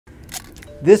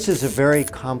This is a very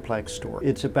complex story.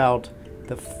 It's about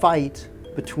the fight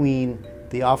between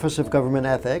the Office of Government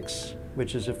Ethics,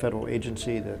 which is a federal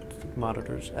agency that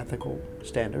monitors ethical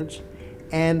standards,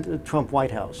 and the Trump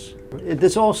White House.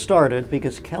 This all started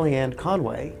because Kellyanne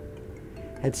Conway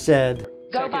had said,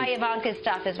 "Go buy Ivanka's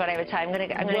stuff," is what I would tell. I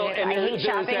hate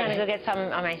shopping. I'm gonna go get some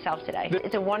on myself today.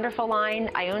 It's a wonderful line.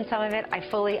 I own some of it.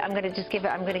 I'm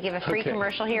gonna give a free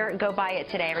commercial here. Go buy it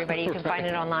today, everybody. You can find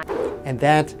it online. And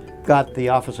that got the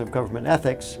Office of Government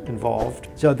Ethics involved.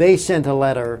 So they sent a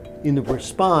letter. In the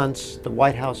response, the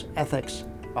White House ethics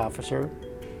officer,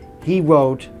 he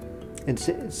wrote and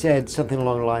said something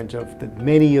along the lines of that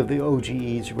many of the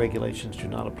OGE's regulations do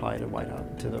not apply to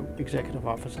the Executive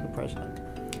Office of the President.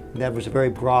 And that was a very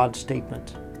broad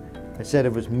statement. I said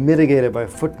it was mitigated by a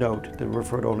footnote that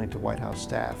referred only to White House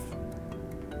staff.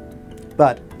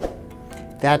 But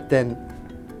that then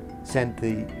sent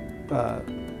the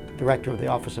director of the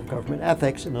Office of Government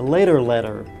Ethics in a later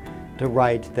letter to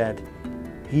write that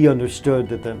he understood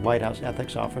that the White House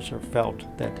ethics officer felt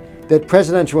that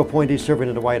presidential appointees serving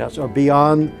in the White House are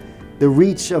beyond the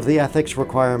reach of the ethics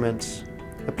requirements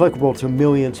applicable to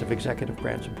millions of executive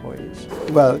branch employees.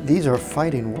 Well, these are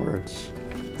fighting words.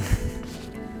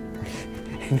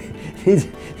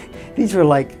 These are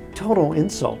like total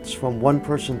insults from one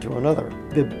person to another.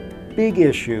 The big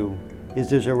issue is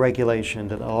there's a regulation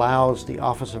that allows the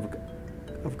Office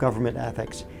of Government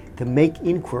Ethics to make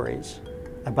inquiries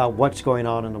about what's going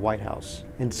on in the White House.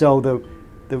 And so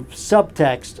the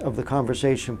subtext of the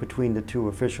conversation between the two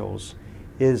officials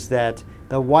is that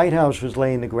the White House was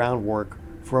laying the groundwork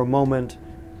for a moment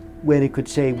when it could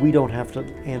say, we don't have to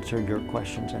answer your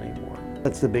questions anymore.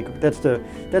 That's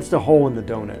the hole in the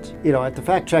donut. You know, at the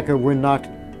Fact Checker, we're not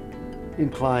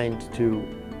inclined to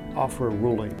offer a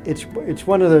ruling. It's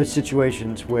one of those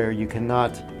situations where you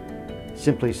cannot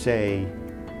simply say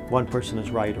one person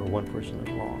is right or one person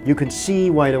is wrong. You can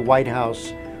see why the White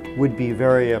House would be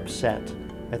very upset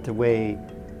at the way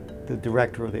the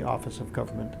director of the Office of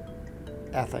Government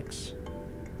Ethics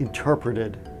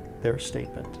interpreted their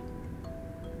statement.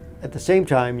 At the same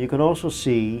time, you can also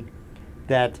see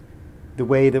that the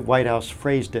way the White House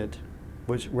phrased it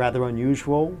was rather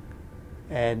unusual,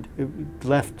 and it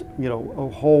left, you know, a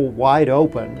hole wide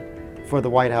open for the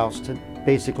White House to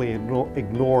basically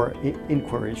ignore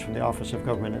inquiries from the Office of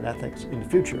Government and Ethics in the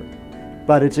future.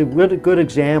 But it's a good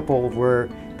example of where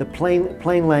the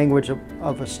plain language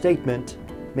of a statement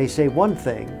may say one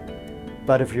thing,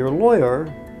 but if you're a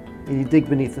lawyer and you dig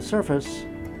beneath the surface,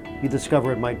 you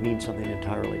discover it might mean something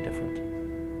entirely different.